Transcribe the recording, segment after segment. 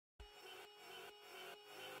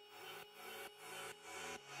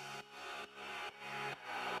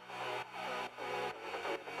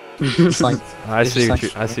It's like, I see what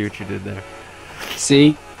you did there.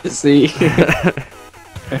 see.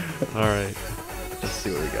 Alright. Let's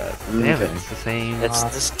see what we got. Damn it, it's the same. It's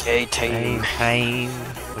this gay team. Pain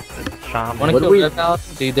with the shaman. Wanna kill Red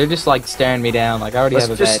Paladin? Dude, they're just like staring me down. Like I already have a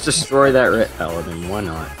Let's just bad. destroy that Red Paladin. Why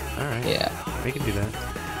not? Alright. Yeah. We can do that.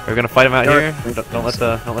 We're gonna fight him out here. Don't let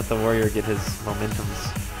the warrior get his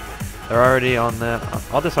momentums. They're already on the.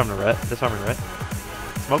 I'll disarm the ret. Disarm the ret.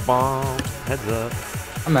 Smoke bomb. Heads up.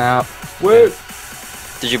 I'm out. Woo!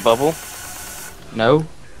 Did you bubble? No.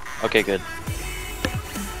 Okay, good.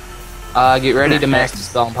 Get ready to master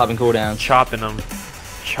spell and popping cooldowns. Chopping them.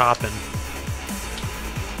 Chopping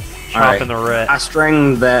the ret. I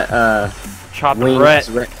string that Chop the wings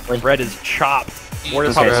ret. Ret is chopped.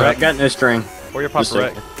 Warrior Okay, pop so I ret. got no string. Warrior pop Just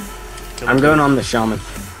ret. I'm going on the shaman.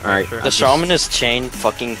 Alright. Sure. The shaman is chain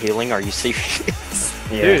fucking healing. Are you serious?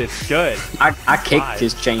 Yeah. Dude, it's good. I kicked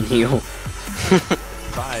his chain heal.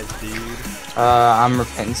 Five, dude. I'm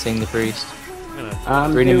repenting the priest.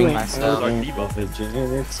 I'm Renaming doing myself.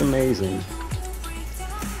 It's amazing.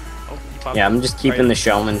 Oh, pop. Yeah, I'm just keeping the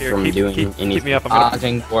shaman Here, from doing keep anything. me up. I'm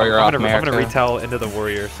Dodging warrior off gonna America. retell into the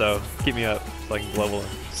warrior, so keep me up so I can level him.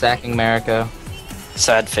 Sacking America.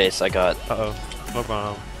 Sad face I got. Uh oh. Smoke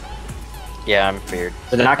bomb. Yeah, I'm feared.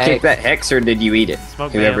 Did I kick that hex or did you eat it?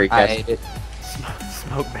 Smoke Whoever bam. I cast ate it.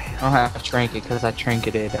 Smoke ban. I don't have trinket because I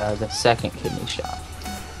trinketed the second kidney shot.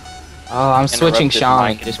 Oh, I'm switching Interrupted shaman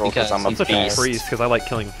mind just control 'cause because I'm a he's Switching bad. priest because I like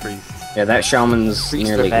killing priests. Yeah, that shaman's Priests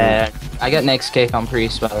nearly are bad. I got next kick on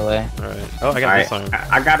priest, by the way. All right. Oh, I got Alright, this on.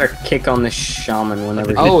 I got a kick on the shaman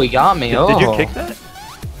whenever. Oh, he got me. Oh. Did you kick that?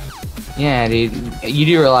 Yeah, dude. You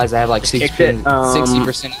do realize I have like Just kicked 60% it, of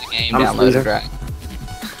the game I'm downloaded, losing. right?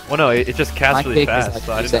 Well, no, it just cast My really kick is fast,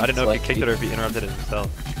 like so I 2 didn't know if seconds he kicked it or if he interrupted it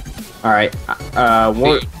himself. Alright,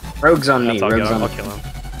 rogue's on me. That's all good. Rogue's on I'll me. kill him.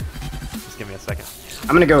 Just give me a second.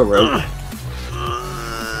 I'm gonna go rogue.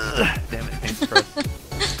 Damn it, pain's first.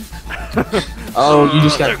 Oh, you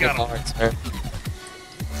just got There good got him. cards, sir.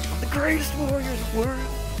 The greatest warrior of the world.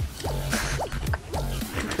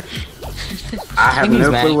 I have think he's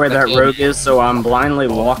no mad clue where because that I killed rogue is, so I'm blindly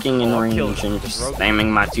walking in I'll range kill and him. just Rogue- spamming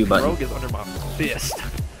my 2 buttons. Rogue is under my fist.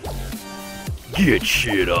 Get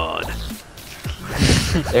shit on.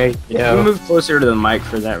 There you Can you go. move closer to the mic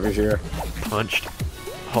for that, Bajheera? Punched.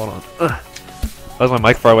 Hold on. Was my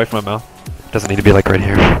mic far away from my mouth? Doesn't need to be like right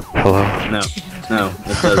here. Hello. No,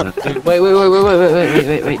 it doesn't.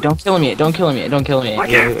 Wait. Don't kill him yet. Don't kill him yet. Don't kill him yet. I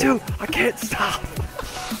can't do. I can't stop.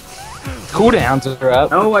 Cooldowns are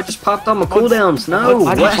up. No, I just popped on my cooldowns. No,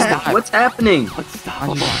 Why'd you just die? what's happening? Let's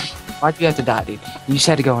stop. Why'd you have to die, dude? You just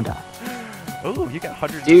had to go and die. Oh, you got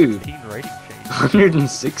 116 rating change.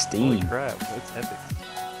 116. Holy crap, that's epic.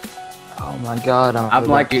 Oh my god, I'm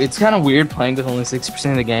like- dude, it's kind of weird playing with only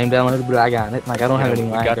 60% of the game downloaded, but I got it. Like, I don't have any We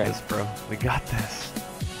lag got right this, bro. We got this.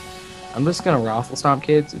 I'm just gonna raffle stomp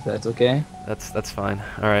kids, if that's okay. That's fine.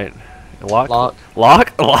 All right. Lock.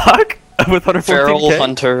 Lock. With 114K. Feral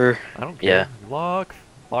hunter. I don't care. Yeah.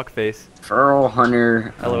 Lock face. Feral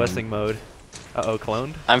Hunter. LOSing mode. Uh-oh,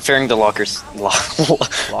 cloned. I'm fearing the lockers. The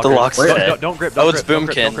Locker. lock's Wait, dead. Don't grip. Oh, Don't it's grip, don't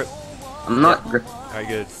grip, don't Boomkin. grip. I'm not. Alright,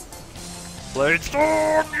 good. Blade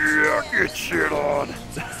storm, yeah, get shit on.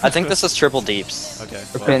 I think this is triple deeps. Okay.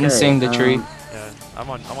 Well, Repenting the tree. yeah, I'm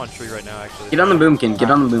on tree right now actually. Get on the boomkin.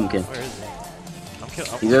 Get on the boomkin. Where is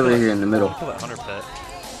he? He's over here in the middle. I'm gonna kill that hunter pet.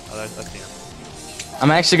 Oh, that's him. I'm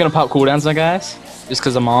actually gonna pop cooldowns now, guys. Just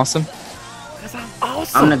because I'm awesome.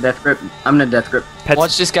 I'm the death grip. I'm the death grip. Pet's,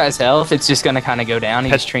 Watch this guy's health, it's just gonna kind of go down.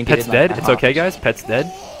 He's trinketed. Pet's dead. It's okay, guys. Pet's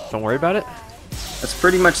dead. Don't worry about it. That's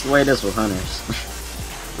pretty much the way it is with hunters.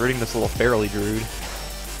 Rooting this little ferally druid.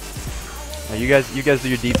 Now you guys do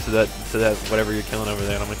your deeps to that whatever you're killing over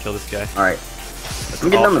there, and I'm gonna kill this guy. Alright. I'm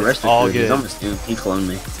getting on the rest all of the good. He's almost doomed. He cloned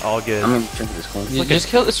me. It's all good. I'm gonna try this clone. You just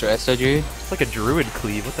kill this resto, dude. It's like a druid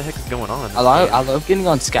cleave. What the heck is going on? I love getting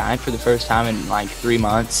on Skype for the first time in like 3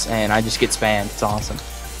 months, and I just get spammed. It's awesome.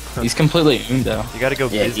 He's completely ooned though. You gotta go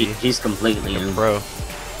Yeah, busy. he's completely Like a owned. bro.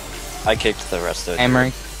 I kicked the rest of it.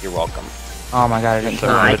 Hammering. You're welcome. Oh my god, I didn't So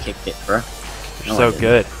kill Nah, I him. good. kicked it, bro. You're No, I so didn't.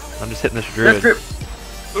 good. I'm just hitting this Death druid. grip.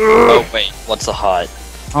 Oh wait, what's a hot?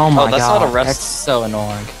 Oh my that's god, not a rest- that's so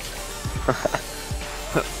annoying.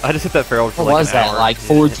 I just hit that feral for What like was an that? hour, Like and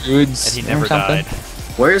 4 he- druids and he or never something? died.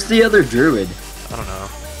 Where's the other druid? I don't know.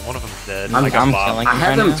 One of them's dead. I'm I got bombed. killing I him have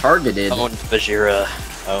right them now. targeted. Owned Bajheera.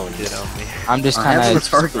 Owned. Did on me. I'm just I kind have of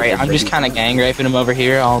some targeted, I'm but just he's kind of not. gang raping him over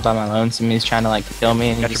here all by my lonesome. He's trying to like kill me,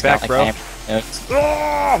 and he Got just your got back, like bro. notes.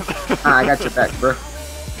 Ah, I got your back, bro.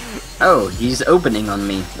 Oh, he's opening on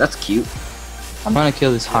me. That's cute. I'm gonna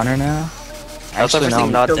kill this hunter now. How's Actually, no, everything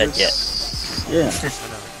I'm not Kill dead yet? this- Yeah.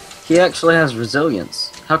 He actually has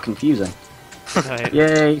resilience. How confusing. Alright.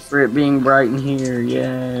 Yay for it being bright in here.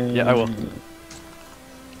 Yay. Yeah, I will.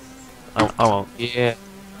 I won't. Yeah.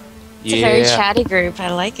 It's a very chatty group. I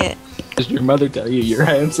like it. Does your mother tell you you're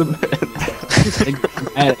handsome?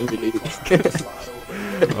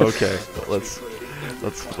 Okay,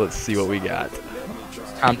 let's see what we got.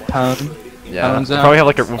 I'm tone. Yeah,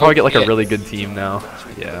 we'll probably get like a really good team now.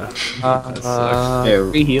 Yeah. Ooh,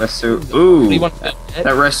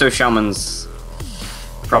 that Resto Shaman's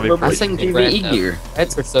Probably I think PvE gear.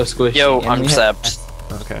 Pets are so squishy. Yo, and I'm we have-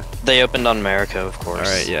 Sept. Okay. They opened on Mariko, of course.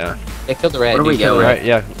 Alright, yeah. They killed the rat. Where do we dude, kill go? the rat. Alright,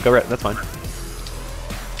 yeah, go red, that's fine.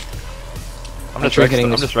 I'm just wreck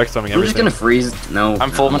storming I'm just everything. gonna freeze. No, I'm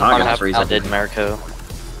full. I'm not I'm gonna happy freeze. I did Mariko.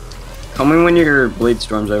 Call me when your blade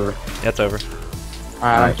storm's over. Yeah, it's over. Alright,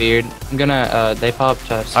 Alright. Beard. I'm gonna, they popped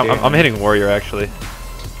us. I'm hitting warrior actually.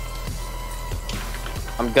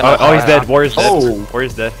 I'm gonna. Oh, he's dead. Warrior's dead. Oh.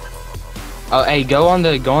 Warrior's dead. Oh, hey, go on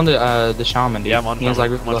the shaman, dude. Yeah, I'm on He has,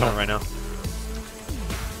 shaman. like, I'm on shaman right now.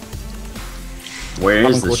 Where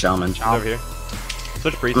is the Shaman. shaman? He's over here.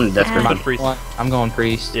 Switch priest. I'm death Yeah. Switch priest. I'm going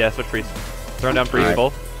priest. Yeah, switch priest. Throwing down priest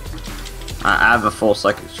Alright. full. I have a full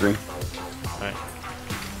psychic tree. Alright.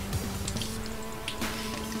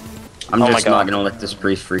 I'm Oh my just not God. gonna let this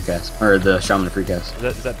priest free cast or the shaman free cast.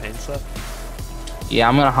 Is that pain stuff? Yeah,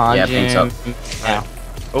 I'm gonna haunt Yeah, him. paint's Yeah.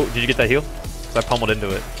 Oh, did you get that heal? So I pummeled into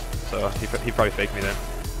it. So he probably faked me then.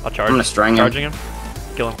 I'll charge. I'm gonna strang him. Charging him.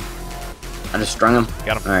 Kill him. I just strung him.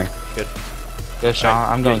 Got him. Alright. Good. Good shot. Alright,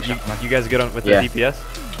 I'm going you, shaman. you guys good on with Yeah. the DPS?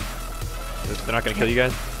 They're not gonna kill you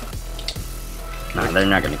guys? Nah, they're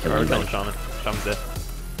not gonna kill Or kill anybody. Shaman. Shaman's dead.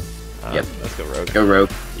 Yep. Let's go rogue. Go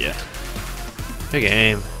rogue. Yeah. Good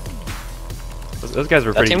game. Those guys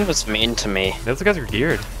were That pretty. team was mean to me. Those guys were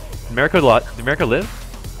geared. Did Mariko live?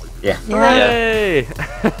 Yeah. Yeah. Yay!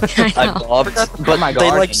 I know. bobbed, but my they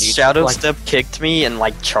guardian, like dude. shadow Like- step kicked me and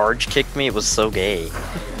like charge kicked me. It was so gay.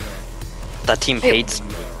 That team hates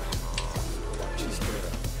me.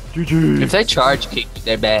 GG. If they charge kick you,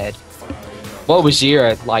 they're bad. What was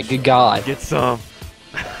Jira like? Good God. Get some.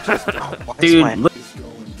 Why is Dude, my- look